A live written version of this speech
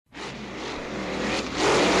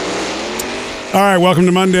All right, welcome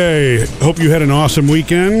to Monday. Hope you had an awesome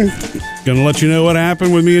weekend. Going to let you know what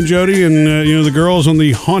happened with me and Jody and, the girls on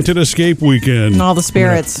the Haunted Escape weekend. And all the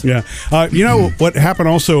spirits. Yeah. What happened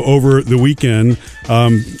also over the weekend,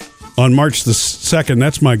 on March the 2nd,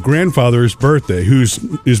 that's my grandfather's birthday, who's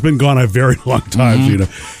been gone a very long time.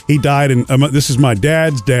 Mm-hmm. He died, and this is my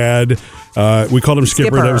dad's dad. We called him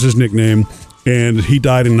Skipper. That was his nickname. And he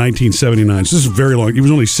died in 1979. So this is very long. He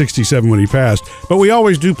was only 67 when he passed. But we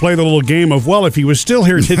always do play the little game of, well, if he was still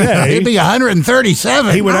here today... He'd be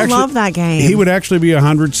 137. He would I love that game. He would actually be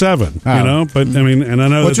 107, But, I mean, and I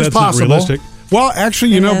know Which that's possible. not realistic. Well,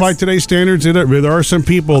 actually, by today's standards, there are some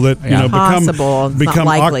people that become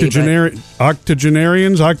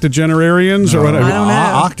octogenarians or whatever. I don't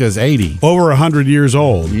know. Octa's 80. Over 100 years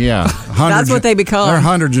old. Yeah. That's what they become. They're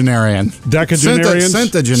 100-genarians.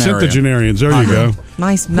 Decagenarians? Centenarians. There you go.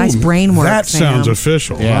 Nice brain work, That Sam. sounds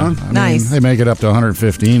official, Yeah. huh? Nice. They make it up to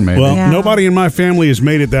 115, maybe. Well, nobody in my family has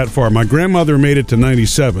made it that far. My grandmother made it to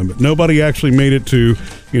 97, but nobody actually made it to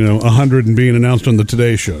 100 and being announced on the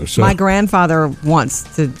Today Show. So my grandfather wants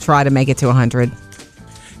to try to make it to 100.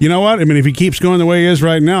 you know what? I mean, if he keeps going the way he is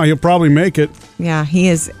right now, he'll probably make it. Yeah, he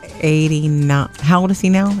is 89. How old is he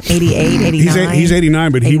now? 88, 89? He's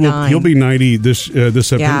 89, but 89. he'll be 90 this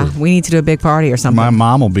September. Yeah, we need to do a big party or something. My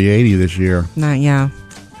mom will be 80 this year. Yeah.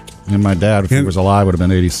 And my dad, if he was alive, would have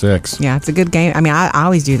been 86. Yeah, it's a good game. I mean, I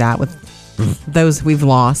always do that with those we've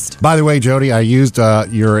lost. By the way, Jody, I used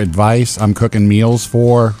your advice. I'm cooking meals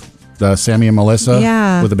for Sammy and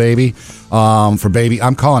Melissa with the baby. For baby,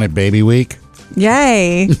 I'm calling it Baby Week.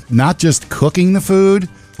 Yay. Not just cooking the food,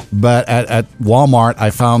 but at Walmart, I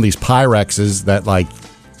found these Pyrexes that,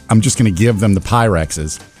 I'm just going to give them the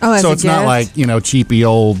Pyrexes. Oh, as so a it's not gift? like, cheapy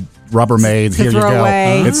old Rubbermaids. To Here you throw go.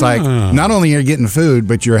 away. It's like, not only are you getting food,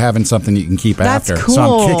 but you're having something you can keep That's after. cool.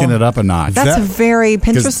 So I'm kicking it up a notch. That's very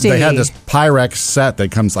Pinteresty. They had this Pyrex set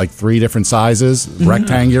that comes 3 different sizes,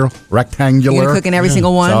 rectangular. You're cooking every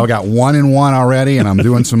single one? So I got 1 in 1 already, and I'm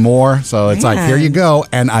doing some more. So it's like, here you go,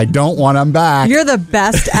 and I don't want them back. You're the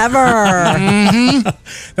best ever.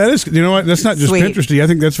 That is, what? That's not just Sweet. Pinteresty. I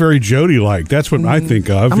think that's very Jody-like. That's what I think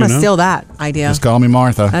of. I'm going to steal that idea. Just call me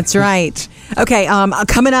Martha. That's right. Okay,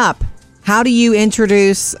 coming up. How do you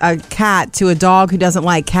introduce a cat to a dog who doesn't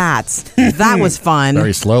like cats? That was fun.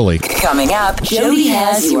 Very slowly. Coming up, Jody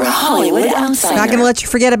has your Hollywood Outsider. Not going to let you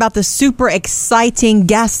forget about the super exciting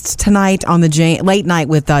guests tonight on the Late Night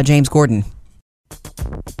with James Gordon.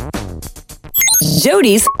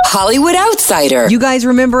 Jody's Hollywood Outsider. You guys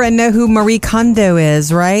remember and know who Marie Kondo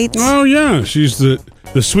is, right? Oh, yeah. She's the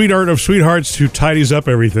sweetheart of sweethearts who tidies up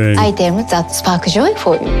everything. Item's that spark joy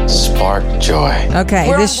for you. Spark joy.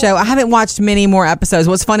 Okay, this show, I haven't watched many more episodes.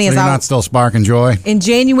 What's funny So is you're not still sparking joy? in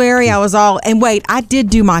January, I was all, and wait, I did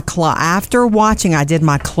do my after watching, I did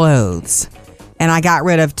my clothes. And I got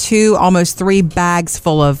rid of almost 3 bags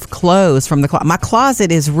full of clothes from the closet. My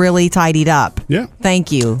closet is really tidied up. Yeah.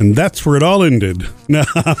 Thank you. And that's where it all ended. No.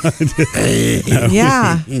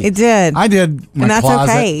 Yeah, it did. I did my and that's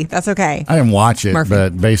closet. okay. That's okay. I didn't watch it, Murphy.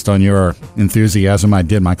 but based on your enthusiasm, I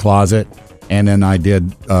did my closet. And then I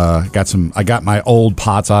did I got my old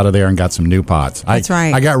pots out of there and got some new pots. That's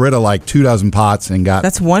right. I got rid of 24 pots and got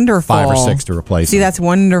That's wonderful. 5 or 6 to replace See, them. that's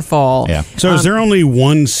wonderful. Yeah. So is there only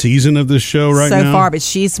one season of this show right so now? far, but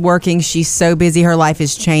she's working. She's so busy. Her life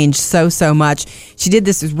has changed so much. She did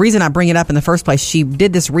this reason I bring it up in the first place. She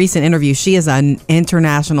did this recent interview. She is an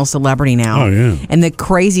international celebrity now. Oh, yeah. And the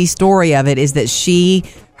crazy story of it is that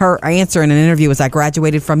her answer in an interview was, I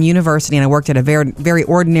graduated from university and I worked at a very, very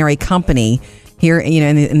ordinary company here,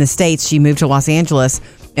 in the States. She moved to Los Angeles,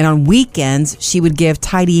 and on weekends she would give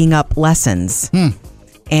tidying up lessons.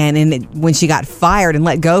 And when she got fired and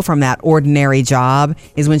let go from that ordinary job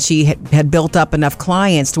is when she had built up enough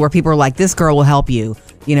clients to where people were like, this girl will help you.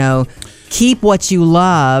 Keep what you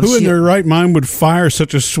love. Who in their right mind would fire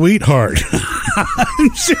such a sweetheart?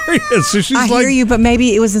 I'm serious. So she's I hear you, but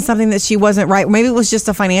maybe it wasn't something that she wasn't right. Maybe it was just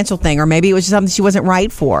a financial thing, or maybe it was just something she wasn't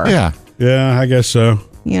right for. Yeah. Yeah, I guess so.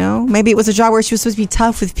 Maybe it was a job where she was supposed to be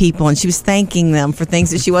tough with people and she was thanking them for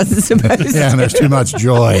things that she wasn't supposed to. Yeah, and there's too much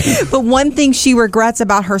joy. But one thing she regrets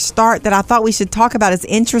about her start that I thought we should talk about is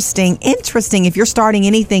interesting. If you're starting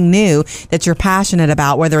anything new that you're passionate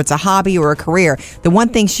about, whether it's a hobby or a career, the one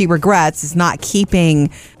thing she regrets is not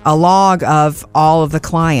keeping a log of all of the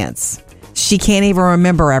clients. She can't even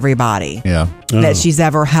remember everybody that she's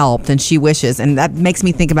ever helped, and she wishes. And that makes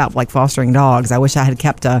me think about fostering dogs. I wish I had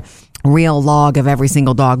kept a real log of every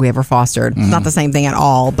single dog we ever fostered. It's not the same thing at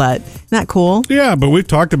all, but isn't that cool? Yeah, but we've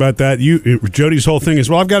talked about that. Jody's whole thing is,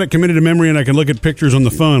 well, I've got it committed to memory and I can look at pictures on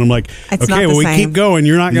the phone. I'm like, It's okay, not the well, we same. keep going.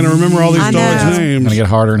 You're not going to remember all these I dogs' know. It's names. going to get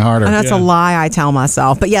harder and harder. And that's a lie I tell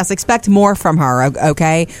myself. But yes, expect more from her,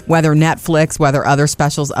 okay? Whether Netflix, whether other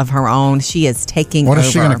specials of her own, she is taking What over.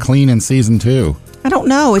 is she going to clean in season 2? I don't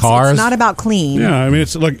know. It's Cars? not about clean. Yeah, I mean,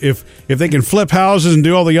 it's like if they can flip houses and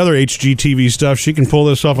do all the other HGTV stuff, she can pull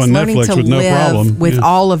this off on Learning Netflix to with no live problem. with Yeah.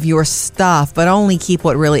 all of your stuff, but only keep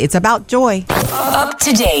what really. It's about joy. Up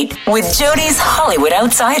to date with Jody's Hollywood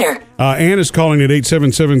Outsider. Ann is calling at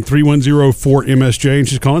 877-310-4MSJ, and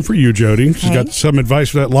she's calling for you, Jody. She's got some advice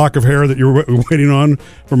for that lock of hair that you're waiting on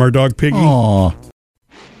from our dog Piggy. Aw.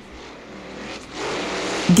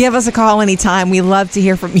 Give us a call anytime. We love to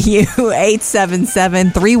hear from you.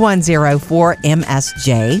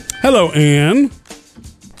 877-310-4MSJ. Hello, Ann.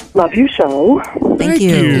 Love your show. Thank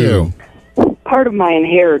you. You. Part of my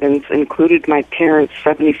inheritance included my parents'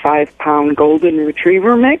 75-pound golden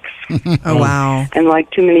retriever mix. Oh, wow. And like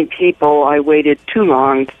too many people, I waited too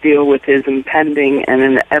long to deal with his impending and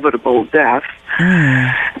inevitable death.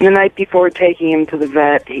 And the night before taking him to the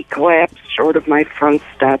vet, he collapsed short of my front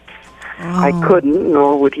steps. I couldn't,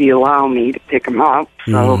 nor would he allow me to pick him up.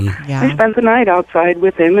 So Yeah. I spent the night outside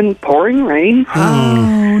with him in pouring rain.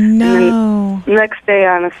 Oh, no. Next day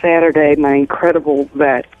on a Saturday, my incredible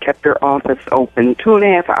vet kept her office open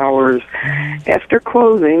 2.5 hours after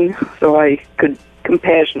closing so I could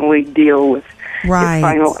compassionately deal with Right. his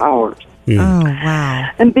final hours. Oh, wow.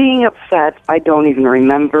 And being upset, I don't even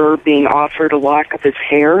remember being offered a lock of his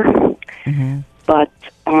hair. But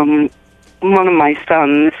one of my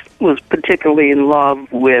sons was particularly in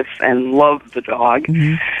love with and loved the dog.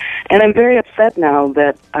 And I'm very upset now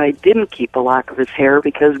that I didn't keep a lock of his hair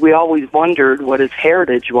because we always wondered what his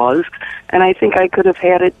heritage was, and I think I could have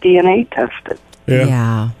had it DNA tested.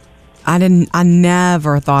 Yeah. I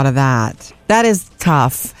never thought of that. That is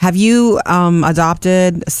tough. Have you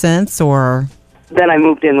adopted since, or? Then I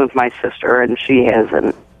moved in with my sister, and she has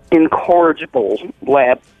an incorrigible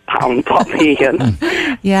lab pound puppy. And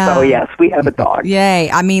Yeah. so, yes, we have a dog. Yay.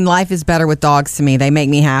 I mean, life is better with dogs to me. They make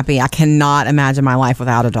me happy. I cannot imagine my life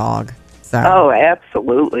without a dog. So, Oh,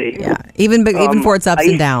 absolutely. yeah. Even for its ups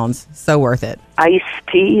and Ice- downs. So worth it.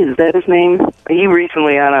 Ice-T, is that his name? He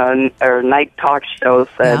recently on a night talk show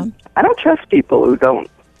said, Yeah. I don't trust people who don't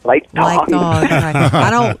like Like dogs. dogs.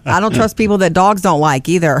 Right. I don't trust people that dogs don't like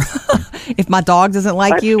either. If my dog doesn't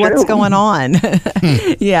like That's you, what's true. going on?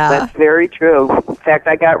 Yeah. That's very true. In fact,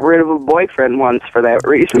 I got rid of a boyfriend once for that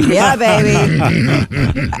reason. Yeah, baby.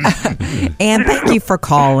 And thank you for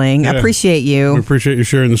calling. I appreciate We you. appreciate you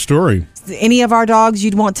sharing the story. Any of our dogs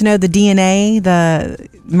you'd want to know the DNA, the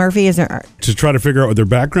Murphy is there, To try to figure out what their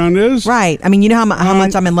background is. right. I mean, you know how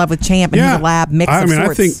much I'm in love with Champ, and he's a lab mix I of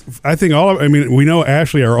mean, sorts. I think we know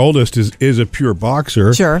Ashley, our oldest, is a pure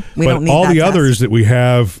boxer. Sure. We but don't need all that the test. others that we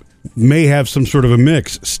have may have some sort of a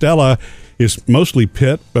mix. Stella is mostly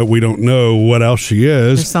pit, but we don't know what else she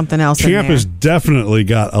is. There's something else in Champ there. has definitely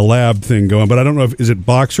got a lab thing going, but I don't know if is it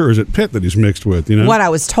boxer or is it pit that he's mixed with. You know What I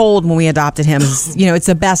was told when we adopted him is, it's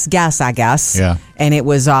the best guess, I guess. Yeah. And it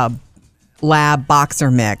was a lab boxer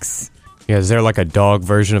mix. Yeah, is there like a dog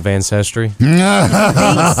version of Ancestry?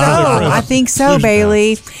 I think so,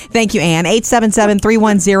 Bailey. Thank you, Ann.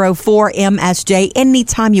 877-310-4MSJ.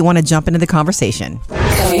 Anytime you want to jump into the conversation.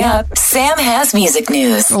 Coming up, Sam has music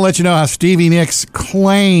news. I'll let you know how Stevie Nicks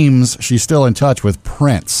claims she's still in touch with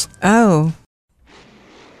Prince. Oh.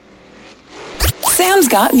 Sam's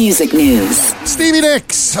got music news. Stevie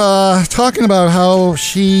Nicks talking about how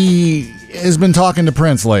she has been talking to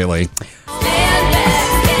Prince lately.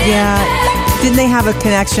 Yeah. Didn't they have a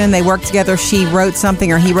connection? They worked together. She wrote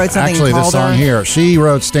something or he wrote something Actually, and this called song her. here, she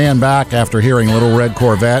wrote Stand Back after hearing Little Red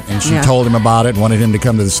Corvette, and she Yeah. told him about it, wanted him to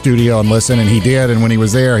come to the studio and listen, and he did. And when he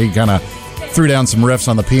was there, he kind of threw down some riffs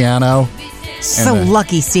on the piano. So then-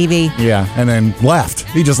 lucky, Stevie. Yeah, and then left.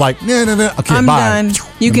 He just like, no, okay, I'm bye. done.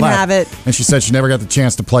 You And can left. have it. And she said she never got the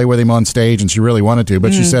chance to play with him on stage, and she really wanted to.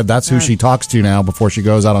 But she said that's who she talks to now before she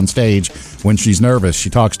goes out on stage when she's nervous.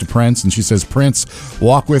 She talks to Prince, and she says, Prince,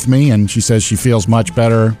 walk with me. And she says she feels much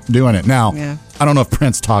better doing it. Now, Yeah. I don't know if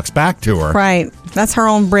Prince talks back to her. Right. That's her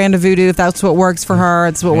own brand of voodoo. If that's what works for her,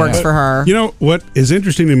 it's what works for her. You know, what is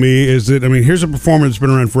interesting to me is that, here's a performer that's been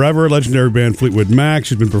around forever, legendary band Fleetwood Mac.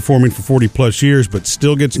 She's been performing for 40 plus years, but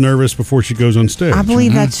still gets nervous before she goes on stage. I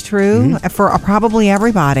believe that's true for probably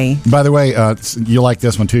everybody. By the way, you like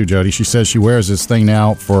this one too, Jody. She says she wears this thing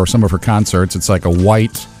now for some of her concerts. It's like a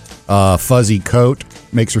white, fuzzy coat.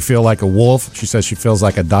 Makes her feel like a wolf. She says she feels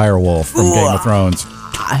like a dire wolf from Game of Thrones.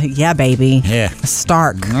 Yeah, baby. Yeah.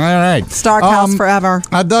 Stark. All right. Stark house forever.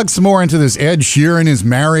 I dug some more into this Ed Sheeran is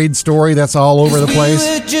married story that's all over the place.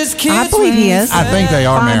 I believe he is. I think they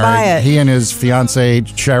are Fine by married. it. He and his fiancee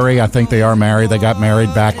Sherry, I think they are married. They got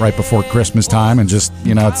married back right before Christmas time, and just,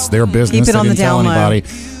 it's their business. Keep it They on didn't the tell down low.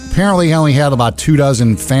 anybody. Apparently, he only had about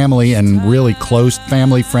 24 family and really close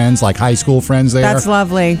family friends, like high school friends there. That's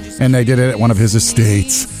lovely. And they did it at one of his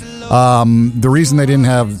estates. The reason they didn't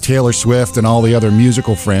have Taylor Swift and all the other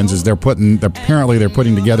musical friends is they're putting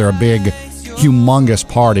together a big, humongous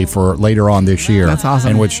party for later on this year. That's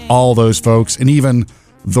awesome. In which all those folks and even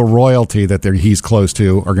the royalty that he's close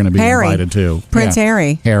to are going to be Harry. invited to. Prince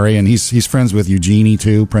Harry. Harry, and he's friends with Eugenie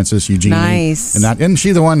too, Princess Eugenie. Nice. And isn't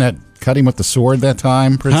she the one that cut him with the sword that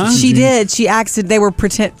time? Princess She Eugenie? did. She acted. They were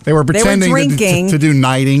pretending drinking, to do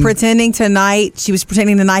knighting. pretending to knight. She was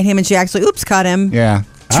pretending to knight him, and she actually, cut him. Yeah.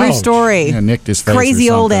 True Ouch. story. Yeah, nicked his face or Crazy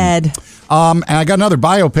old something. Ed. And I got another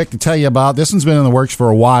biopic to tell you about. This one's been in the works for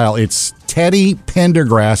a while. It's Teddy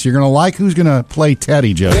Pendergrass. You're going to like who's going to play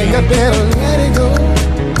Teddy, Joe.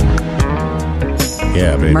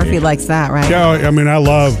 Yeah, baby. Murphy likes that, right? Yeah, I mean, I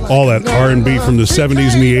love all that R&B from the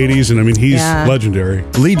 70s and the 80s, and I mean, he's Yeah. legendary.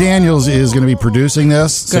 Lee Daniels is going to be producing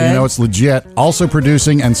this, so you Good. know it's legit. Also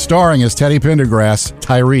producing and starring as Teddy Pendergrass,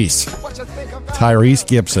 Tyrese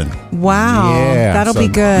Gibson. Wow. Yeah, That'll so, be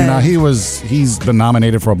good. He's been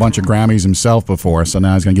nominated for a bunch of Grammys himself before, so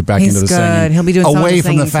now he's going to get back He's into the good. singing. He'll be doing some of away the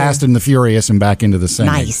from the singing, Fast too. and the Furious and back into the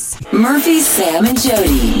singing. Nice. Murphy, Sam, and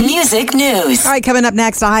Jody. Music news. All right, coming up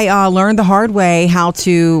next, I learned the hard way how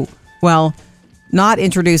to, not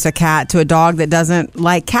introduce a cat to a dog that doesn't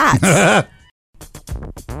like cats.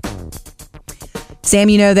 Sam,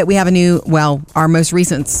 you know that we have our most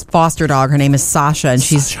recent foster dog. Her name is Sasha, and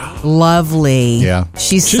she's lovely. Yeah.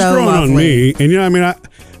 She's She's so growing lovely. on me, and I mean,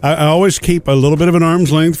 I always keep a little bit of an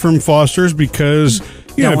arm's length from fosters because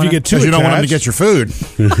if you get too Because you don't want him to attached- get your food.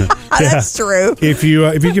 That's true. If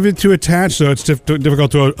you give it too attached, so it's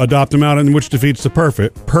difficult to adopt them out, and which defeats the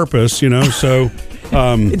purpose. So.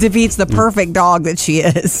 It defeats the perfect dog that she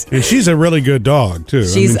is. And she's a really good dog too.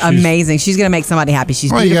 She's amazing. She's going to make somebody happy.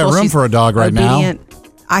 She's Well, you beautiful. got room She's for a dog right now. obedient.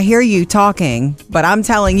 I hear you talking, but I'm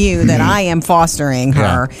telling you that I am fostering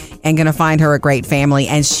her and going to find her a great family.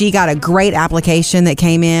 And she got a great application that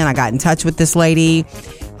came in. I got in touch with this lady.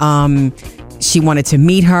 She wanted to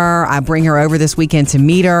meet her. I bring her over this weekend to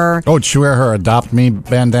meet her. Oh, did she wear her Adopt Me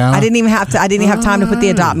bandana? I didn't even have time to put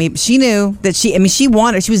the adopt me. She knew that she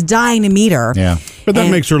was dying to meet her. Yeah. But that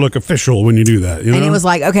And- makes her look official when you do that. You know? And it was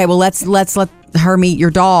like, okay, well, let's let her meet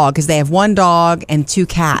your dog because they have one dog and two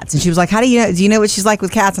cats. And she was like, do you know what she's like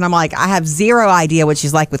with cats? And I'm like, I have zero idea what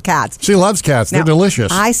she's like with cats. She loves cats. They're Now,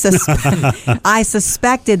 delicious. I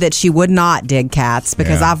suspected that she would not dig cats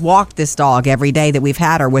because Yeah. I've walked this dog every day that we've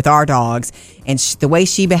had her with our dogs. And the way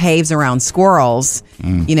she behaves around squirrels,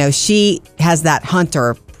 she has that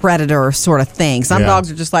hunter predator sort of thing. Some Yeah. dogs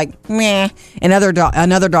are just like meh, and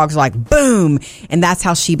another dog's like boom, and that's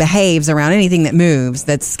how she behaves around anything that moves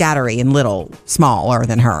that's scattery and smaller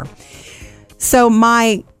than her. So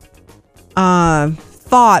my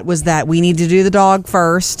thought was that we need to do the dog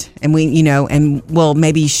first, and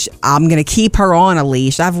maybe I'm going to keep her on a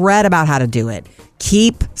leash. I've read about how to do it.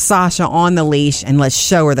 Keep Sasha on the leash and let's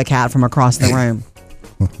show her the cat from across the room.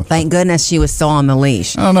 Thank goodness she was still on the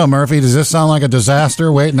leash. I don't know, Murphy. Does this sound like a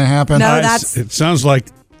disaster waiting to happen? No, it sounds like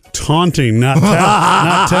taunting, not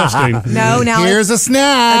testing. No, now Here's a a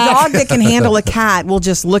snack. dog that can handle a cat will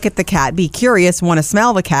just look at the cat, be curious, want to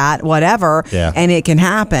smell the cat, whatever, Yeah. and it can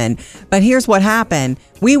happen. But here's what happened.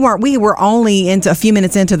 We were only a few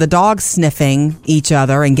minutes into the dogs sniffing each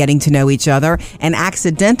other and getting to know each other, and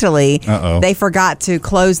accidentally they forgot to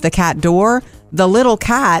close the cat door. The little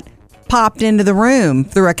cat popped into the room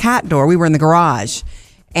through a cat door. We were in the garage.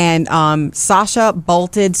 And Sasha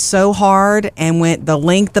bolted so hard and went the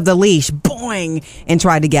length of the leash, boing, and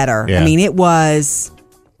tried to get her. Yeah. I mean, it was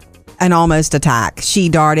an almost attack. She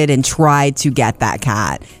darted and tried to get that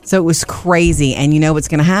cat. So it was crazy. And you know what's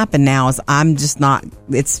going to happen now is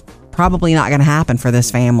it's probably not going to happen for this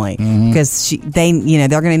family because they're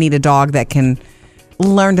going to need a dog that can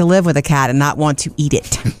learn to live with a cat and not want to eat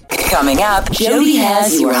it. Coming up, Jody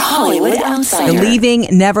has your Hollywood Outsider. The Leaving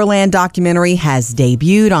Neverland documentary has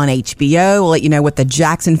debuted on HBO. We'll let you know what the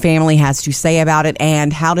Jackson family has to say about it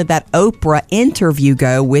and how did that Oprah interview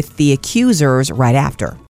go with the accusers right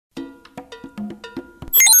after.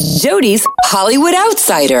 Jody's Hollywood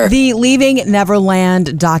Outsider. The Leaving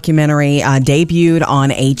Neverland documentary debuted on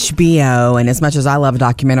HBO, and as much as I love a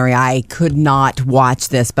documentary, I could not watch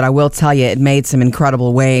this, but I will tell you it made some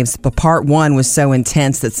incredible waves. But part one was so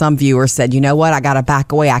intense that some viewers said, you know what, I got to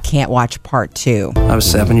back away. I can't watch part two. I was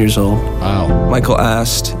 7 years old. Wow. Michael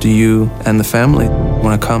asked, do you and the family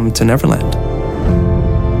want to come to Neverland?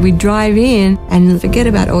 We drive in and forget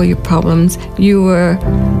about all your problems. You were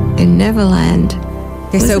in Neverland.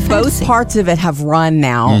 Okay, so both parts of it have run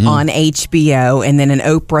now on HBO, and then an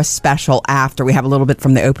Oprah special after. We have a little bit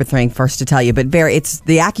from the Oprah thing first to tell you, but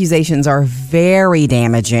the accusations are very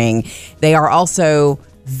damaging. They are also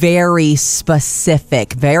very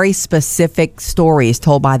specific stories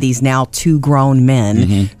told by these now two grown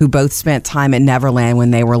men who both spent time at Neverland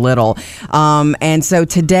when they were little. And so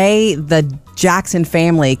today, the Jackson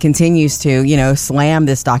family continues to, slam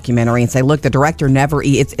this documentary and say, look, the director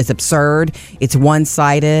it's absurd. It's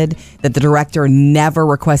one-sided, that the director never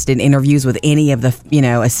requested interviews with any of the,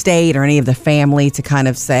 estate or any of the family to kind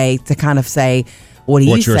of say, what do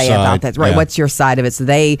you say about that? Right. Yeah. What's your side of it? So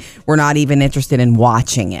they were not even interested in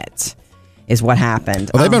watching it, is what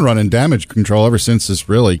happened. Well, they've been running Damage Control ever since this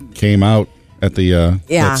really came out at the at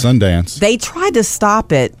Sundance. They tried to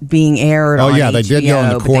stop it being aired on yeah, they HBO, did go in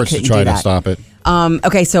the courts to try to stop it.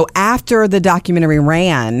 Okay, so after the documentary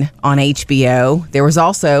ran on HBO, there was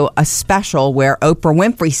also a special where Oprah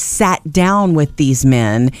Winfrey sat down with these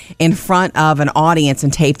men in front of an audience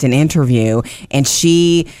and taped an interview. And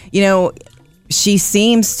she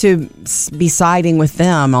seems to be siding with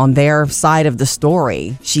them on their side of the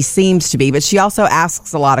story. She seems to be, but she also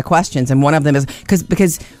asks a lot of questions. And one of them is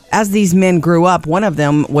because as these men grew up, one of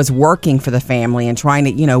them was working for the family and trying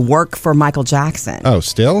to, work for Michael Jackson. Oh,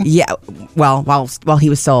 still? Yeah. Well, while he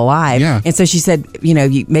was still alive. Yeah. And so she said,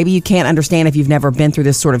 maybe you can't understand if you've never been through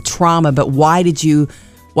this sort of trauma, but why would you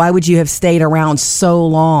have stayed around so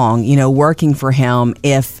long, working for him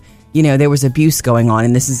if there was abuse going on?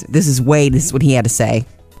 And this is Wade. This is what he had to say.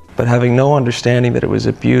 But having no understanding that it was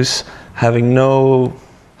abuse, having no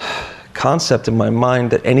concept in my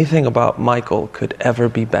mind that anything about Michael could ever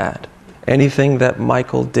be bad. Anything that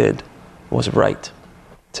Michael did was right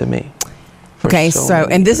to me. Okay,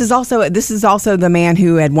 and this is also the man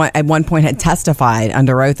who at one point had testified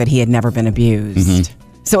under oath that he had never been abused.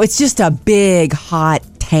 So it's just a big, hot,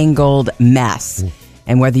 tangled mess.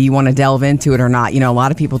 And whether you want to delve into it or not, a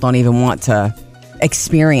lot of people don't even want to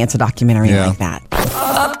experience a documentary like that.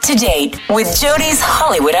 Up to date with Jody's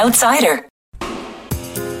Hollywood Outsider.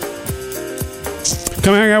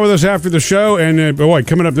 Come hang out with us after the show. And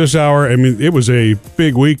coming up this hour, it was a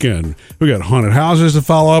big weekend. We got haunted houses to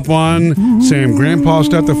follow up on, Sam Grandpa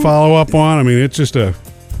stuff to follow up on. It's just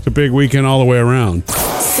it's a big weekend all the way around.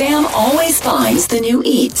 Sam always finds the new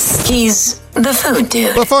eats. He's the food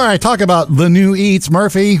dude. Before I talk about the new eats,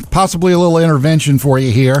 Murphy, possibly a little intervention for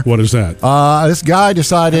you here. What is that? This guy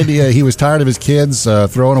decided he was tired of his kids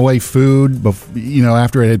throwing away food,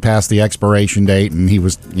 after it had passed the expiration date, and he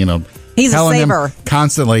was, He's telling a saver. them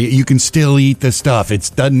constantly, you can still eat this stuff.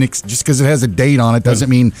 Just because it has a date on it doesn't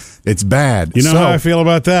mean it's bad. You know how I feel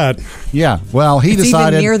about that. Yeah. Well, he it's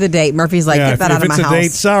decided even near the date. Murphy's like, get that out of my house. If it's a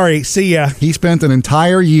date, sorry, see ya. He spent an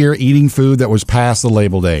entire year eating food that was past the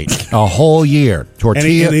label date. A whole year.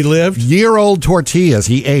 Tortilla. And he lived? Year-old tortillas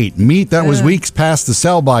he ate. Meat that was weeks past the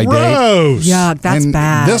sell-by date. Gross. Yuck, that's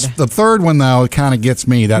bad. The third one, though, kind of gets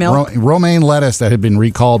me. That romaine lettuce that had been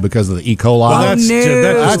recalled because of the E. coli. Well,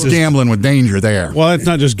 that's gambling with danger there. Well, it's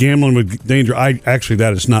not just gambling with danger.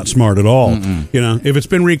 That is not smart at all. If it's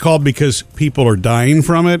been recalled because people are dying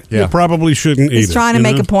from it, you probably shouldn't eat it. He's trying to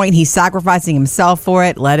make a point. He's sacrificing himself for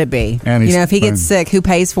it. Let it be. And if he gets sick, who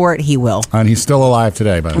pays for it? He will. And he's still alive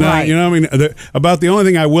today, by the way. Right. About the only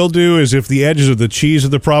thing I will do is if the edges of the cheese are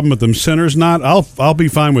the problem, but the center's not, I'll be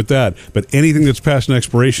fine with that. But anything that's past an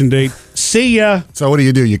expiration date, see ya. So what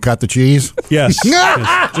do? You cut the cheese? Yes.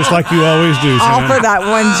 Yes. Just like you always do. All for that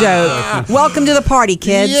one joke. Welcome to the party,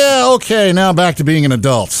 kids. Yeah, okay, now back to being an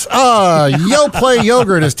adult. Yoplait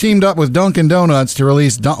Yogurt has teamed up with Dunkin' Donuts to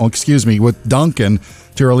release, with Dunkin'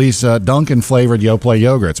 to release Dunkin' flavored Yoplait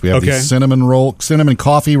yogurts. We have the cinnamon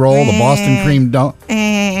coffee roll, the Boston cream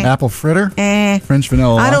apple fritter, French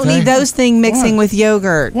vanilla latte. I don't need those things mixing with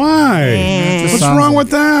yogurt. Why? What's wrong with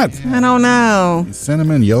that? I don't know.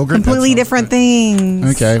 Cinnamon yogurt? Completely different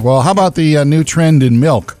things. Okay, well, how about the new trend in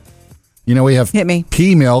milk? We have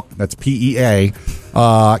pea milk, that's PEA,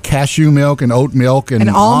 cashew milk and oat milk and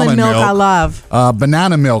almond milk. I love.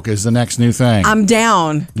 Banana milk is the next new thing. I'm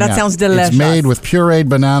down. That sounds delicious. It's made with pureed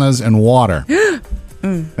bananas and water.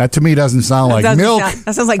 That to me doesn't sound like milk.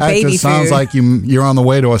 That sounds like baby food. Sounds like you're on the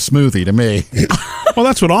way to a smoothie to me. Well, Well,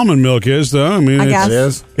 that's what almond milk is, though. I mean, I guess It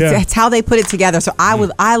is? Yeah. it's how they put it together. So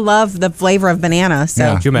I love the flavor of banana. So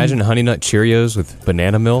Yeah. Could you imagine Honey Nut Cheerios with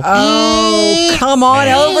banana milk? oh, come on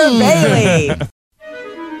over, Bailey.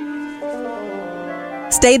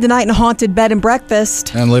 Stayed the night in a haunted bed and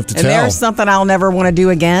breakfast. And live to And tell. there's something I'll never want to do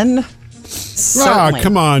again. Ah, Certainly.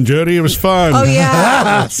 come on, Jody. It was fun. Oh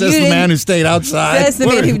yeah. Says You the didn't- man who stayed outside. Says the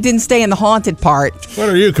man who didn't stay in the haunted part. What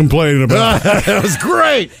are you complaining about? That was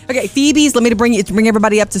great. Okay, Phoebe's. Let me to bring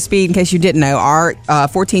everybody up to speed in case you didn't know. Our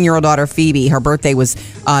 14-year-old daughter Phoebe, her birthday was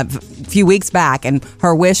a few weeks back, and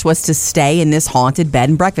her wish was to stay in this haunted bed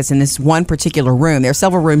and breakfast in this one particular room. There are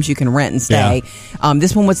several rooms you can rent and stay.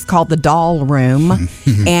 This one was called the doll room,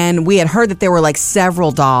 and we had heard that there were like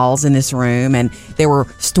several dolls in this room, and there were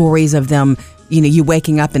stories of them. You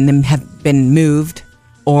waking up and them have been moved.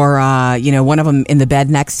 Or, one of them in the bed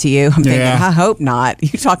next to you. I'm thinking, Yeah. I hope not.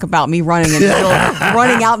 You talk about me running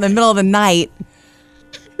running out in the middle of the night.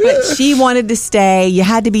 But she wanted to stay. You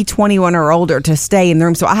had to be 21 or older to stay in the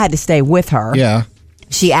room, so I had to stay with her. Yeah.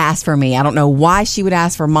 She asked for me. I don't know why she would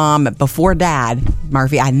ask for Mom before Dad,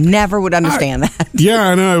 Murphy. I never would understand that. Yeah,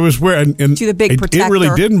 I know. It was weird. And She's a big it really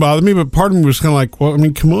protector. didn't bother me, but part of me was kind of like, well, I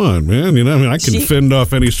mean, come on, man. I can fend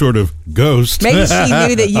off any sort of ghost. Maybe she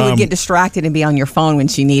knew that you would get distracted and be on your phone when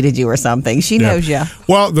she needed you or something. She knows you.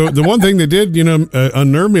 Well, the one thing they did,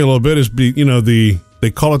 unnerve me a little bit is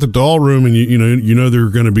they call it the doll room, and you know there are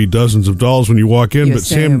going to be dozens of dolls when you walk in, You but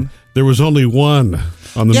assume. Sam, there was only one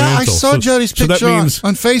on the Yeah, mantle. I saw Jody's so picture that means,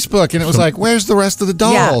 on Facebook, and it was like, where's the rest of the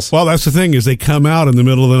dolls? well, that's the thing is they come out in the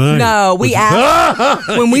middle of the night. No, we asked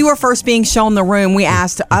when we were first being shown the room. We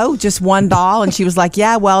asked, just one doll, and she was like,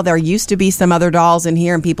 "Yeah, well, there used to be some other dolls in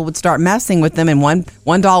here, and people would start messing with them. And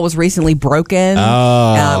one doll was recently broken.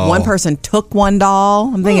 One person took one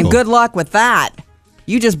doll. I'm thinking, good luck with that.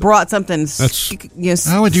 You just brought something.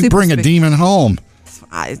 How would you bring a demon home?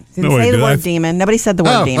 I didn't say the word demon. Nobody said the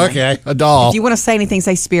word demon. Okay, a doll. If you want to say anything,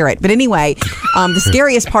 say spirit. But anyway, the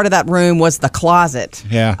scariest part of that room was the closet.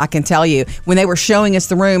 Yeah. I can tell you. When they were showing us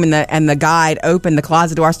the room and the guide opened the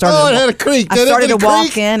closet door, I started it had a creak. I Did it started to have a walk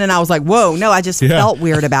creak? in and I was like, whoa, no, I just felt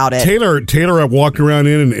weird about it. Taylor walked around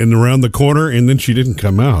in and around the corner, and then she didn't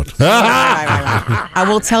come out Right. I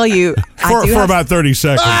will tell you. for about 30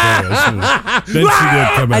 seconds. Then she did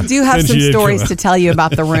come out. I do have Then some she did come stories out. to tell you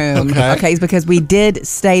about the room. Okay, because we did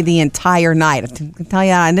stay the entire night. I can tell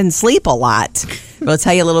you, I didn't sleep a lot. We'll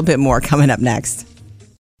tell you a little bit more coming up next.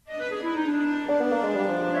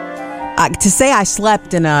 To say I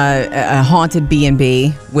slept in a haunted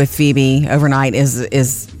B&B with Phoebe overnight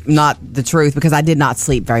is not the truth because I did not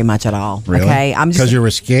sleep very much at all. Really? Okay, Because you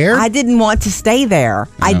were scared? I didn't want to stay there.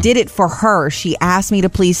 Yeah. I did it for her. She asked me to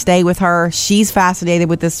please stay with her. She's fascinated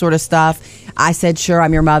with this sort of stuff. I said, sure,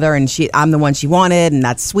 I'm your mother, and I'm the one she wanted, and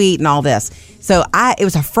that's sweet and all this. So it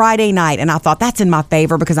was a Friday night, and I thought that's in my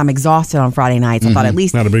favor because I'm exhausted on Friday nights. I thought at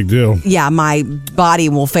least Not a big deal. yeah, my body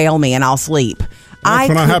will fail me and I'll sleep. That's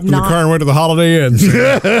when I hopped in the car and went to the Holiday Inn.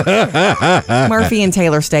 Murphy and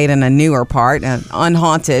Taylor stayed in a newer part, an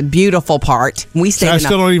unhaunted, beautiful part. We stayed I in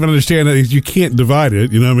still don't even understand that you can't divide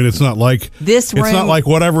it. It's not like This It's not room- like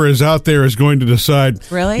whatever is out there is going to decide.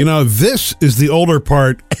 Really? This is the older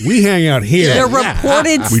part. We hang out here. the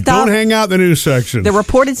reported We stuff. don't hang out in the new section. The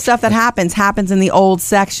reported stuff that happens in the old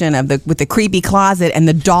section with the creepy closet and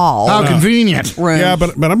the doll How convenient. room. Yeah,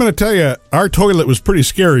 but I'm going to tell you, our toilet was pretty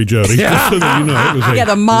scary, Jody. Just so that you know, it was a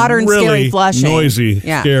the modern really scary flushing. noisy,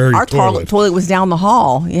 scary Our toilet was down the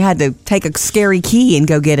hall. You had to take a scary key and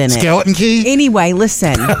go get in it. Skeleton key? Anyway,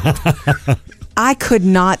 listen. I could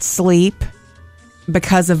not sleep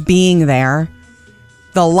because of being there.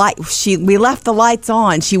 The light. We left the lights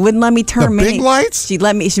on. She wouldn't let me turn The big lights? She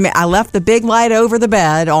let me. I left the big light over the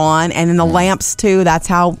bed on, and then the lamps too. That's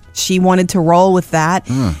how she wanted to roll with that.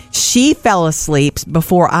 She fell asleep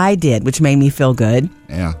before I did, which made me feel good.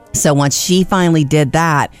 Yeah. So once she finally did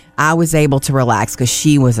that, I was able to relax because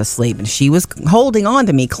she was asleep and she was holding on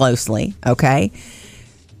to me closely. Okay.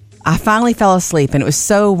 I finally fell asleep and it was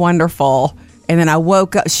so wonderful. And then I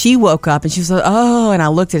woke up, she woke up and she was like, oh, and I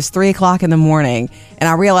looked, it's 3:00 in the morning and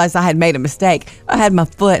I realized I had made a mistake. I had my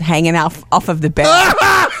foot hanging out off of the bed.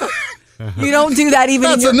 You don't do that even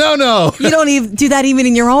That's in your, a no-no. You don't even do that even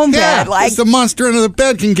in your own Yeah, bed. Like the monster under the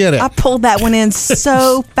bed can get it. I pulled that one in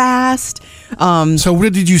so fast. So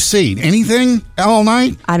what did you see? Anything all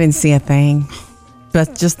night? I didn't see a thing.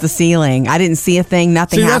 But just the ceiling. I didn't see a thing.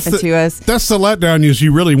 Nothing happened to us. That's the letdown is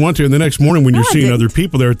you really want to. And the next morning when you're seeing other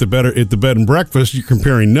people there at the bed and breakfast, you're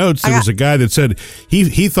comparing notes. There was a guy that said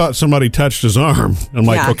he thought somebody touched his arm. I'm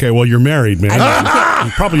like, okay, well, you're married,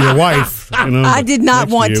 man. Probably your wife. You know, I did not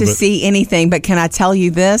want to see anything, but can I tell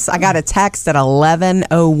you this? I got a text at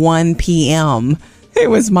 11:01 p.m. It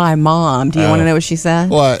was my mom. Do you want to know what she said?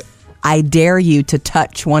 What? I dare you to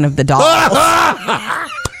touch one of the dolls.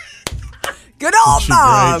 Good old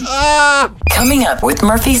mom. Coming up with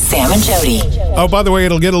Murphy, Sam, and Jody. Oh, by the way,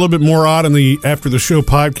 it'll get a little bit more odd in the After the Show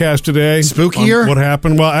podcast today. Spookier? What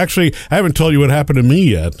happened? Well, actually, I haven't told you what happened to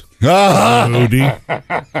me yet.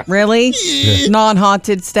 Really? Yeah.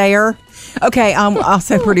 Non-haunted stayer? Okay,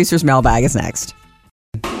 also producer's mailbag is next.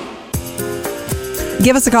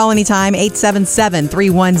 Give us a call anytime,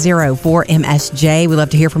 877-310-4MSJ. We'd love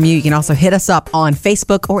to hear from you. You can also hit us up on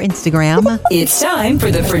Facebook or Instagram. It's time for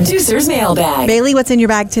the producer's mailbag. Bailey, what's in your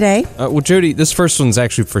bag today? Well, Jody, this first one's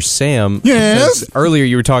actually for Sam. Yes? Because earlier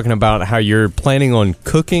you were talking about how you're planning on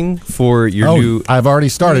cooking for your new... I've already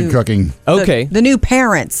started cooking. Okay. The new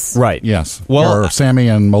parents. Right. Yes. Well, for Sammy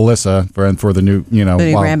and Melissa for the new, the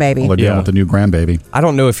new grandbaby. While they're dealing with the new grandbaby. I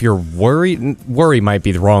don't know if you're worried. Worry might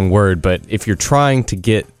be the wrong word, but if you're trying to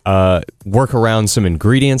get work around some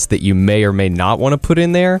ingredients that you may or may not want to put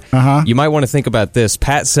in there, you might want to think about this.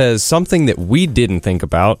 Pat says something that we didn't think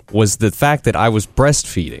about was the fact that I was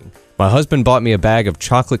breastfeeding. My husband bought me a bag of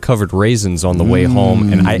chocolate-covered raisins on the way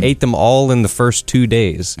home, and I ate them all in the first 2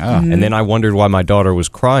 days. And then I wondered why my daughter was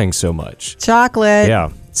crying so much. Chocolate.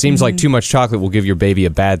 Yeah. Seems like too much chocolate will give your baby a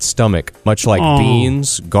bad stomach, much like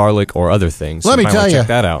beans, garlic, or other things. Let me tell you. Check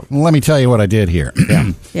that out. Let me tell you what I did here.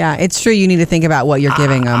 Yeah, it's true. You need to think about what you're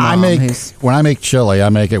giving a mom. When I make chili, I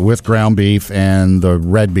make it with ground beef and the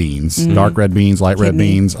red beans, dark red beans, light red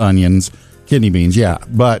beans, onions, kidney beans. Yeah,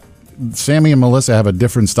 but Sammy and Melissa have a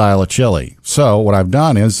different style of chili. So what I've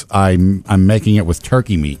done is I'm making it with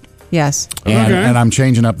turkey meat. Yes. And I'm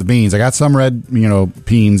changing up the beans. I got some red,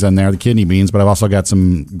 beans in there, the kidney beans, but I've also got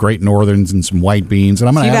some Great Northerns and some white beans. And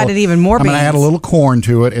I'm going to added even more beans. I'm going to add a little corn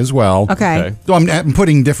to it as well. Okay. So I'm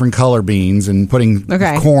putting different color beans and putting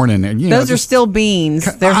corn in it. Those are still beans.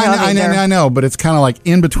 I know, but it's kind of like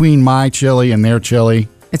in between my chili and their chili.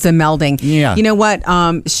 It's a melding. Yeah. You know what?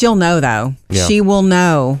 She'll know, though. Yeah. She will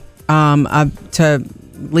know to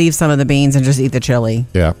leave some of the beans and just eat the chili.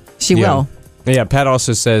 Yeah. She will. Yeah, Pat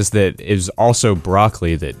also says that it was also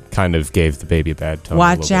broccoli that kind of gave the baby a bad tummy.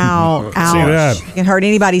 Watch out. Ouch. See that? It can hurt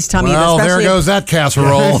anybody's tummy. Well, there goes that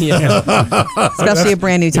casserole. Especially a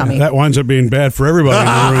brand new tummy. That winds up being bad for everybody in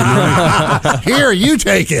the room. Right? Here, you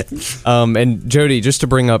take it. And Jody, just to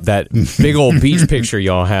bring up that big old beach picture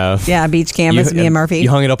y'all have. Yeah, beach canvas, me and Murphy. You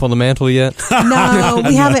hung it up on the mantle yet? No,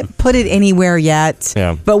 we haven't put it anywhere yet.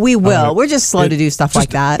 Yeah. But we will. We're just slow to do stuff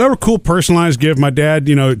like that. That were cool personalized gift. My dad,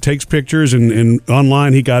 takes pictures and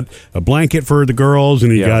online he got a blanket for the girls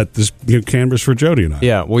and he got this canvas for Jody and I.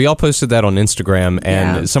 Yeah, well, y'all posted that on Instagram,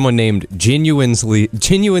 and someone named Genuinely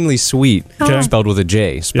Sweet, spelled with a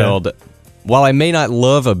J, while I may not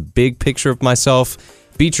love a big picture of myself,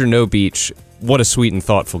 beach or no beach, what a sweet and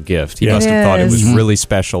thoughtful gift. He must have thought it was really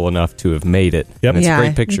special enough to have made it. Yep. And it's great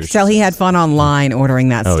You pictures. can tell he had fun online ordering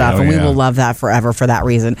that stuff, and we will love that forever for that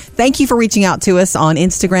reason. Thank you for reaching out to us on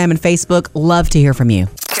Instagram and Facebook. Love to hear from you.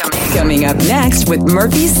 Coming up next with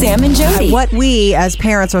Murphy, Sam, and Jody. What we as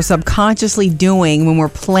parents are subconsciously doing when we're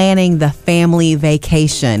planning the family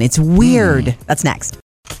vacation. It's weird. That's next.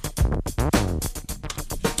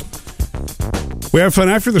 We have fun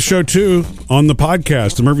after the show, too, on the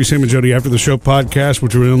podcast. The Murphy, Sam, and Jody After the Show podcast,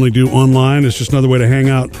 which we only do online. It's just another way to hang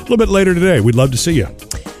out a little bit later today. We'd love to see you.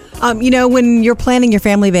 When you're planning your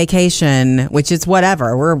family vacation, which is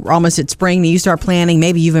whatever, we're almost at spring, you start planning,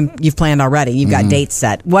 maybe you've planned already, you've got dates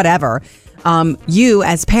set, whatever. You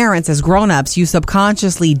as parents, as grown-ups, you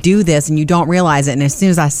subconsciously do this and you don't realize it. And as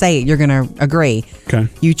soon as I say it, you're going to agree. Okay.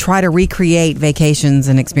 You try to recreate vacations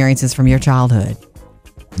and experiences from your childhood.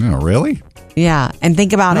 Oh, really? Yeah. And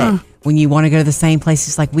think about it. When you want to go to the same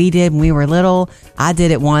places like we did when we were little, I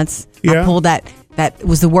did it once. Yeah. I pulled that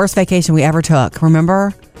was the worst vacation we ever took.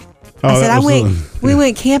 Remember? I said, we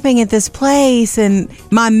went camping at this place, and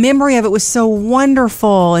my memory of it was so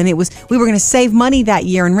wonderful. And we were going to save money that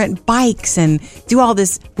year and rent bikes and do all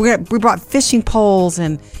this. We brought fishing poles,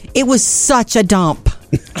 and it was such a dump.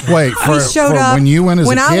 Wait, We showed up when you went as a kid?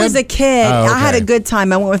 When I was a kid, Oh, okay. I had a good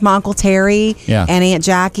time. I went with my Uncle Terry Yeah. and Aunt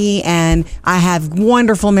Jackie, and I have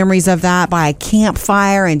wonderful memories of that by a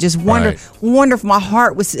campfire and just wonderful. My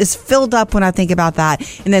heart is filled up when I think about that.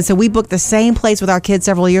 And then so we booked the same place with our kids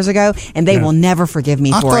several years ago, and they will never forgive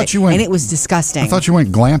me for it. And it was disgusting. I thought you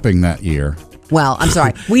went glamping that year. Well, I'm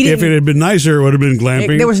sorry. We didn't. If it had been nicer, it would have been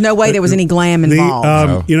glamping. There was no way there was any glam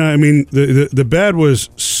involved. The bed was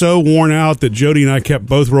so worn out that Jody and I kept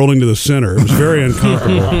both rolling to the center. It was very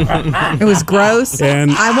uncomfortable. It was gross.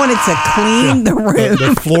 And I wanted to clean the room.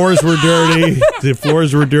 The floors were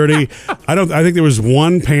dirty. I think there was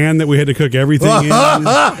one pan that we had to cook everything in. It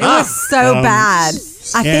was so bad.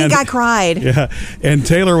 I think I cried. Yeah, and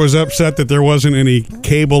Taylor was upset that there wasn't any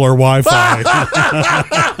cable or Wi-Fi.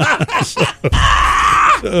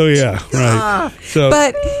 Right. So,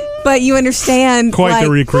 but you understand, quite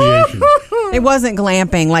the recreation. It wasn't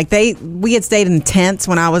glamping. Like we had stayed in tents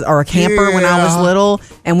when I was, or a camper when I was little,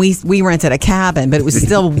 and we rented a cabin, but it was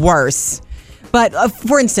still worse. But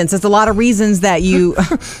for instance, there's a lot of reasons that you,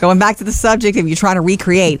 going back to the subject, if you're trying to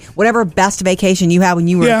recreate whatever best vacation you had when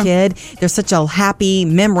you were a kid, there's such a happy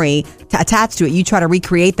memory attached to it. You try to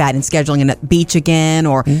recreate that in scheduling a beach again,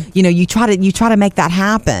 or you try to make that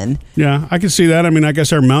happen. Yeah, I can see that. I mean, I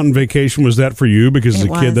guess our mountain vacation was that for you because as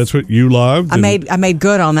a kid, that's what you loved. I made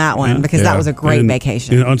good on that one because that was a great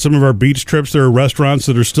vacation. On some of our beach trips, there are restaurants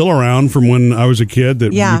that are still around from when I was a kid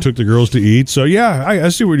that we took the girls to eat. So I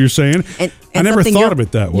see what you're saying. I never thought of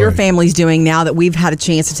it that way. Your family's doing now that we've had a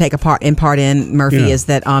chance to take part in, Murphy, is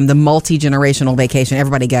that the multi-generational vacation.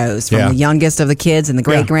 Everybody goes from the youngest of the kids and the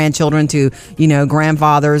great-grandchildren to,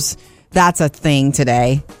 grandfathers. That's a thing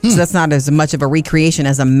today. So that's not as much of a recreation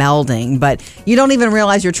as a melding. But you don't even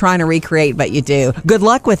realize you're trying to recreate, but you do. Good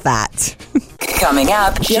luck with that. Coming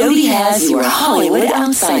up, Jody has your Hollywood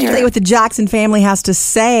Outsider. See what the Jackson family has to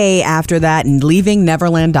say after that in Leaving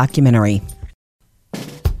Neverland documentary.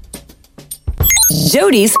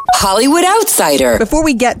 Jody's Hollywood Outsider. Before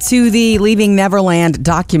we get to the Leaving Neverland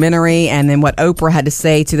documentary and then what Oprah had to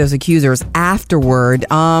say to those accusers afterward,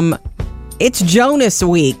 it's Jonas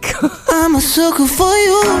week. I'm a sucker for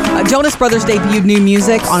you. Jonas Brothers debuted new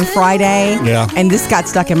music on Friday. Yeah. And this got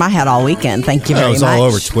stuck in my head all weekend. Thank you very much. It was all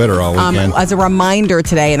over Twitter all weekend. As a reminder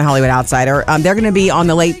today in Hollywood Outsider, they're going to be on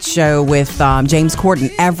The Late Show with James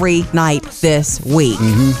Corden every night this week.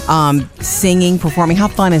 Singing, performing. How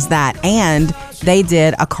fun is that? And they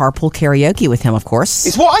did a carpool karaoke with him, of course.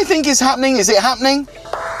 Is what I think is happening, is it happening?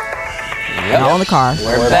 Yep. All in the car.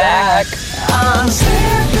 We're back.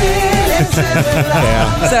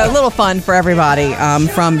 So a little fun for everybody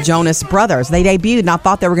from Jonas Brothers. They debuted and I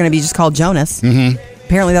thought they were going to be just called Jonas.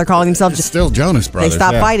 Apparently they're calling themselves just still Jonas Brothers. They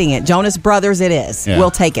stopped fighting it. Jonas Brothers it is. Yeah.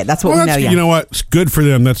 We'll take it. That's what we know. You know what? It's good for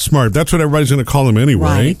them. That's smart. That's what everybody's going to call them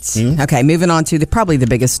anyway. Right. Okay, moving on to probably the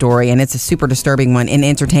biggest story, and it's a super disturbing one in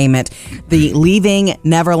entertainment. The Leaving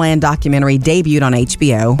Neverland documentary debuted on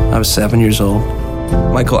HBO. I was 7 years old.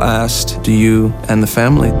 Michael asked, do you and the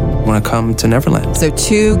family want to come to Neverland? So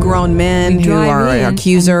two grown men who are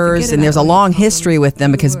accusers, and there's a long history with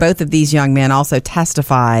them because both of these young men also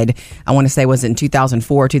testified, I want to say was in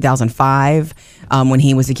 2004, 2005, when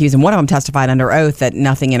he was accused. And one of them testified under oath that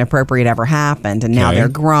nothing inappropriate ever happened. And now they're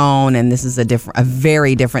grown, and this is a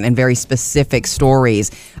very different and very specific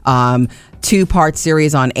stories. Two-part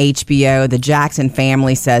series on HBO. The Jackson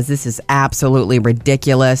family says this is absolutely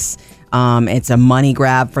ridiculous. It's a money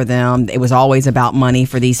grab for them. It was always about money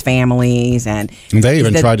for these families. And they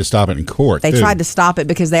even tried to stop it in court. They tried to stop it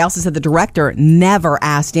because they also said the director never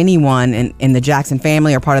asked anyone in the Jackson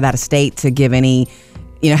family or part of that estate to give any,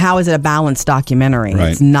 how is it a balanced documentary? Right.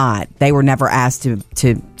 It's not. They were never asked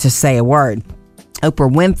to say a word.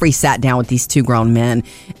 Oprah Winfrey sat down with these two grown men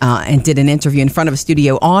and did an interview in front of a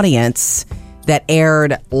studio audience that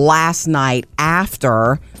aired last night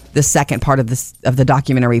after the second part of the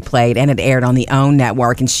documentary played, and it aired on the OWN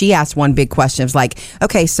network. And she asked one big question. It was like,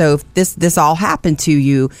 okay, so if this all happened to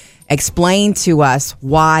you, explain to us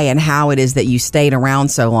why and how it is that you stayed around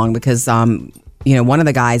so long, because one of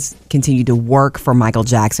the guys continued to work for Michael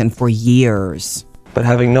Jackson for years. But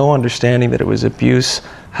having no understanding that it was abuse,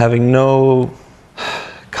 having no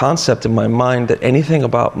concept in my mind that anything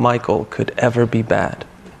about Michael could ever be bad.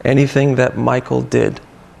 Anything that Michael did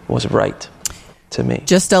was right to me.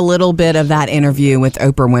 Just a little bit of that interview with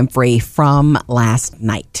Oprah Winfrey from last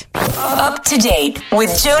night. Up to date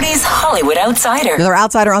with Jody's Hollywood Outsider. Another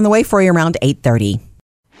outsider on the way for you around 8:30.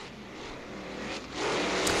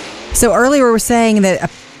 So earlier we were saying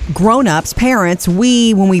that grown-ups, parents,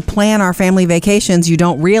 when we plan our family vacations, you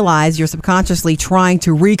don't realize you're subconsciously trying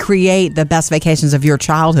to recreate the best vacations of your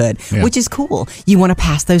childhood, which is cool. You want to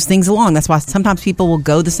pass those things along. That's why sometimes people will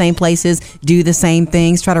go the same places, do the same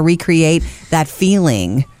things, try to recreate that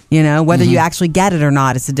feeling You know, whether you actually get it or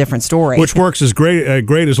not, it's a different story. Which works is great.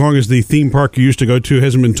 Great as long as the theme park you used to go to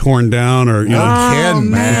hasn't been torn down or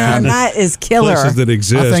man, that is killer. Places that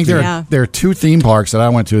exist. I think there are 2 theme parks that I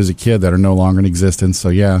went to as a kid that are no longer in existence. So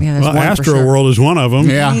there's well, one for Astro sure. World is one of them.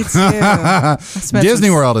 Yeah, Me too. Disney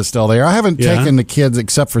World is still there. I haven't taken the kids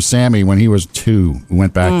except for Sammy when he was 2. We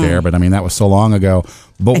went back there, but I mean that was so long ago.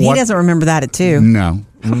 But And he doesn't remember that at 2. No.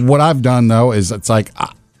 What I've done though is it's like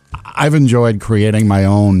I've enjoyed creating my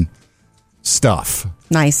own stuff.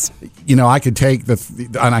 Nice. You know, I could take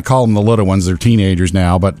and I call them the little ones. They're teenagers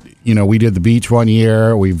now, but you know, we did the beach one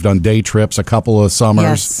year. We've done day trips a couple of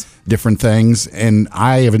summers, different things, and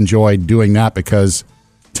I have enjoyed doing that because,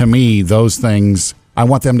 to me, those things I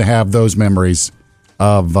want them to have those memories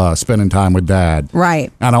of spending time with Dad.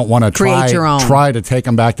 Right. I don't want to try to take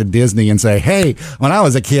them back to Disney and say, hey, when I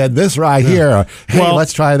was a kid, this right here, or, hey,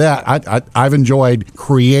 let's try that. I've enjoyed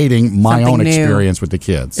creating my own experience with the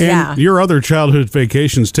kids. And your other childhood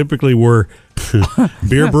vacations typically were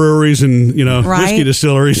beer breweries and whiskey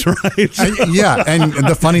distilleries, right? Yeah, and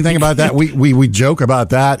the funny thing about that, we joke about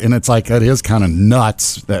that, and it's like it is kind of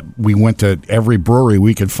nuts that we went to every brewery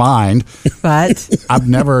we could find. But I've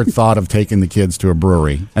never thought of taking the kids to a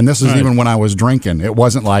brewery, and this is even when I was drinking. It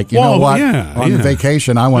wasn't like on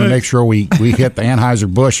vacation I want to make sure we hit the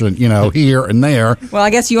Anheuser-Busch and here and there. Well, I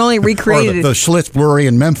guess you only recreated the Schlitz Brewery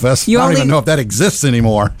in Memphis. I don't even know if that exists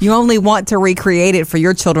anymore. You only want to recreate it for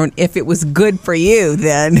your children if it was good for you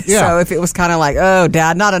then. Yeah. So if it was kind of like, oh,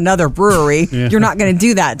 Dad, not another brewery, you're not going to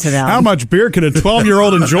do that to them. How much beer can a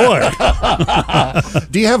 12-year-old enjoy?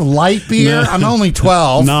 Do you have light beer? I'm only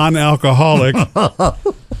 12. Non-alcoholic.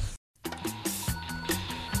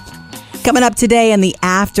 Coming up today in the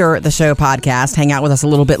After the Show podcast, hang out with us a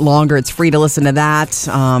little bit longer. It's free to listen to that.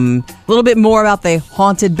 A little bit more about the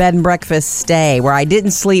haunted bed and breakfast stay where I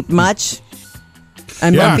didn't sleep much.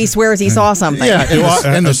 And Murphy swears he saw something.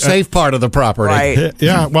 Yeah, in the safe part of the property. Right.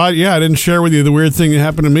 Yeah, well, I didn't share with you the weird thing that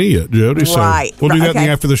happened to me yet, Jody. So we'll do that in the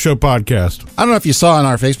After the Show podcast. I don't know if you saw on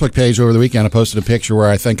our Facebook page over the weekend, I posted a picture where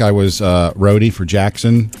I think I was roadie for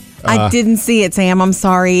Jackson. I didn't see it, Sam. I'm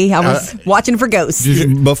sorry. I was watching for ghosts.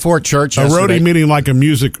 Before church yesterday. A roadie meaning like a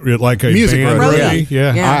music band roadie.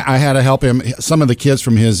 Yeah. I had to help him. Some of the kids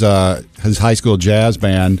from his high school jazz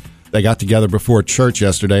band, they got together before church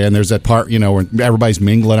yesterday, and there's that part, where everybody's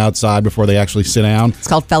mingling outside before they actually sit down. It's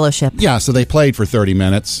called fellowship. Yeah, so they played for 30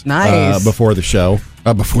 minutes. Nice. Before the show.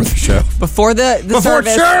 Before the show. Before the before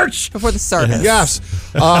service. Church! Before the service. Yes.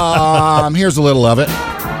 Here's a little of it.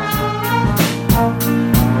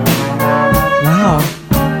 Wow.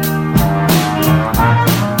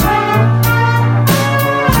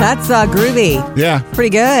 That's groovy. Yeah.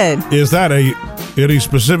 Pretty good. Is that any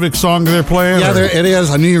specific song they're playing? Yeah, it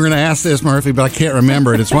is. I knew you were going to ask this, Murphy, but I can't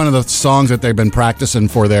remember it. It's one of the songs that they've been practicing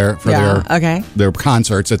for their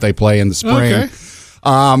concerts that they play in the spring. Okay.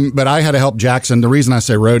 But I had to help Jackson. The reason I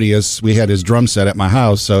say roadie is we had his drum set at my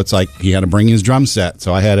house, so it's like he had to bring his drum set.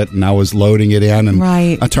 So I had it, and I was loading it in, and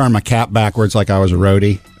I turned my cap backwards like I was a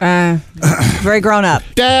roadie. Very grown up.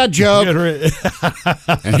 Dad joke.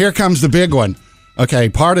 And here comes the big one. Okay,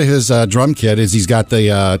 part of his drum kit is he's got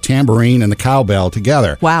the tambourine and the cowbell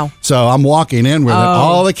together. Wow. So I'm walking in with it.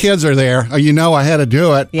 All the kids are there. I had to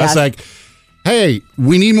do it. Yes. I was like, hey,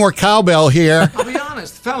 we need more cowbell here. I'll be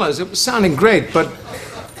honest, fellas, it was sounding great, but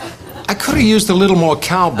I could have used a little more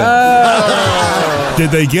cowbell.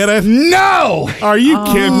 Did they get it? No! Are you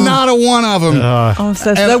kidding? Not a one of them.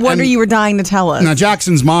 So no wonder you were dying to tell us. Now,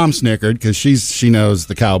 Jackson's mom snickered because she knows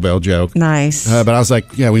the cowbell joke. Nice. But I was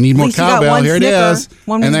like, yeah, we need more cowbell. Here snicker. it is.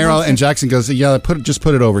 And Jackson goes, yeah, just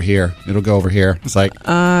put it over here. It'll go over here. It's like,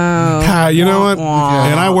 you know what?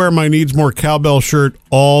 And I wear my Needs More Cowbell shirt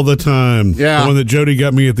all the time. Yeah. The one that Jody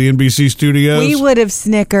got me at the NBC studios. We would have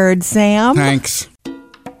snickered, Sam. Thanks.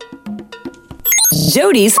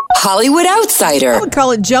 Jody's Hollywood Outsider. I would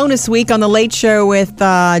call it Jonas Week on The Late Show with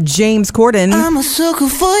James Corden. I'm a sucker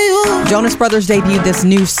for you. Jonas Brothers debuted this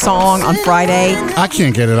new song on Friday. I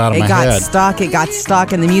can't get it out of my head. It got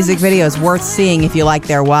stuck, and the music video is worth seeing if you like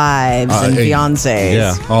their wives and fiancés.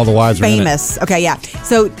 Yeah, all the wives are famous. Okay, yeah.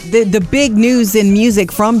 So the big news in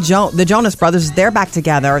music from the Jonas Brothers, they're back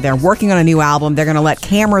together. They're working on a new album. They're going to let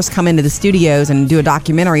cameras come into the studios and do a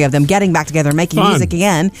documentary of them getting back together and making music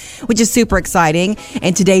again, which is super exciting.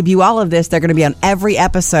 And to debut all of this, they're going to be on every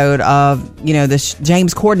episode of, the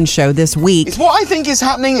James Corden show this week. Is what I think is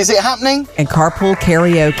happening, is it happening? And Carpool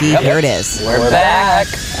Karaoke, here it is. We're back.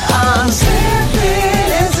 I'm slipping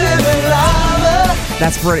into the lava.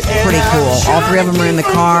 That's pretty cool. All three of them are in the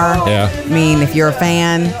car. Yeah. I mean, if you're a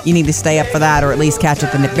fan, you need to stay up for that or at least catch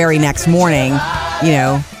it the very next morning,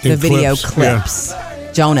 the video clips.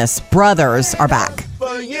 Jonas Brothers are back.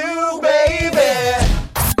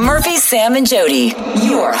 Murphy, Sam, and Jody,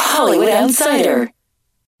 your Hollywood Outsider.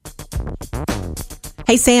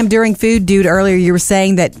 Hey, Sam, during Food Dude earlier, you were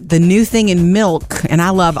saying that the new thing in milk, and I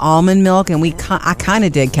love almond milk, and I kind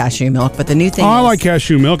of dig cashew milk, but the new thing I like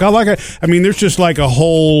cashew milk. I like it. I mean, there's just like a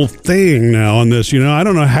whole thing now on this. I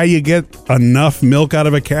don't know how you get enough milk out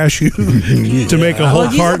of a cashew to make a whole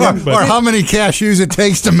carton. Or how many cashews it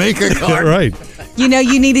takes to make a carton. Right. You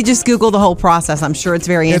need to just Google the whole process. I'm sure it's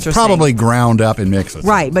very interesting. It's probably ground up and mixes.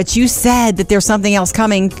 Right, but you said that there's something else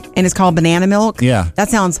coming, and it's called banana milk. Yeah. That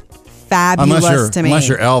sounds fabulous to me. Unless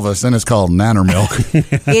you're Elvis, then it's called nanner milk.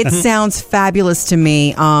 It sounds fabulous to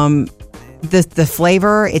me. The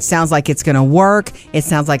flavor, it sounds like it's going to work. It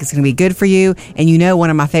sounds like it's going to be good for you. And one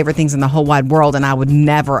of my favorite things in the whole wide world, and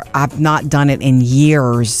I've not done it in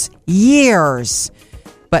years.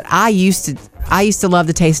 But I used to love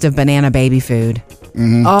the taste of banana baby food.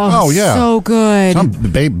 Mm-hmm. Oh, yeah. So good. Some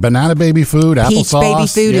banana baby food, applesauce. Peach baby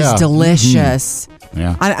food is delicious. Mm-hmm.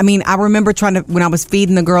 Yeah. I remember when I was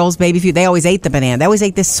feeding the girls baby food, they always ate the banana. They always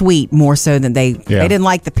ate the sweet more so than they didn't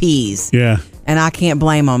like the peas. Yeah. And I can't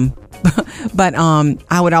blame them. But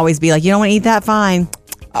I would always be like, you don't want to eat that? Fine.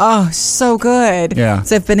 Oh, so good. Yeah.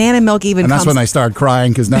 So if banana milk even And that's when they start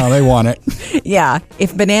crying because now they want it. Yeah.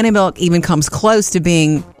 If banana milk even comes close to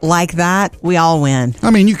being like that, we all win.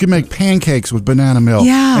 I mean, you can make pancakes with banana milk.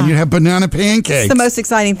 Yeah. And you'd have banana pancakes. It's the most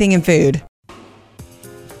exciting thing in food.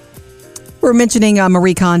 We're mentioning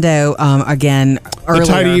Marie Kondo again earlier. The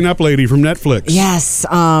tidying up lady from Netflix. Yes,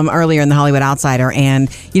 earlier in the Hollywood Outsider. And,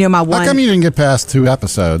 my one... How come you didn't get past 2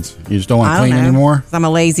 episodes? You just don't want to clean anymore? I'm a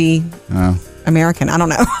lazy American. I don't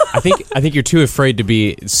know. I think you're too afraid to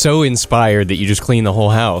be so inspired that you just clean the whole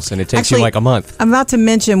house, and it takes you like a month. I'm about to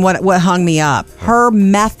mention what hung me up. Her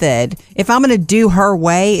method, if I'm going to do her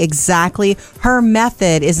way exactly, her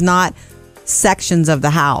method is not sections of the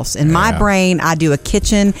house. In my brain, I do a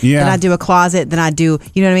kitchen, then I do a closet, then I do,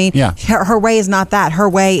 you know what I mean? Yeah. Her way is not that. Her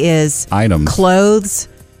way is items, clothes,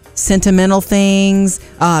 sentimental things,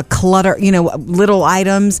 clutter, little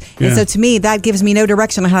items. Yeah. And so to me, that gives me no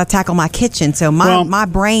direction on how to tackle my kitchen. So my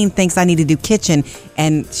brain thinks I need to do kitchen,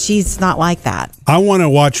 and she's not like that. I want to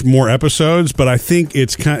watch more episodes, but I think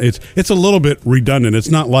it's a little bit redundant. It's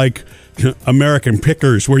not like American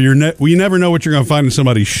Pickers, where you never know what you're going to find in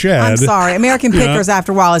somebody's shed. I'm sorry, American Pickers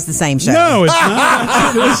after a while is the same show. No, it's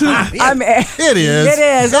not. It is. It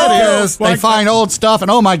is. It is. They find old stuff,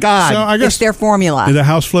 and oh my God, So I guess It's their formula. the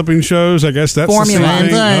house flipping shows. I guess that's Formula. the same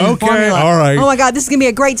Same thing. Okay, Formula. all right. Oh my God, this is gonna be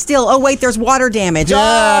a great steal. Oh wait, there's water damage.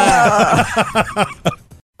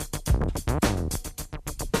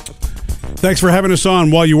 Thanks for having us on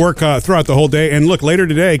while you work throughout the whole day. And look, later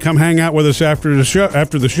today, come hang out with us after the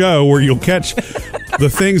show, where you'll catch the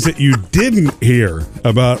things that you didn't hear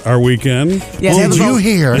about our weekend. Yeah, Did you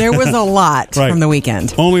hear? There was a lot Right. from the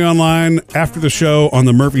weekend. Only online after the show on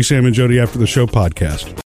the Murphy, Sam, and Jody After the Show podcast.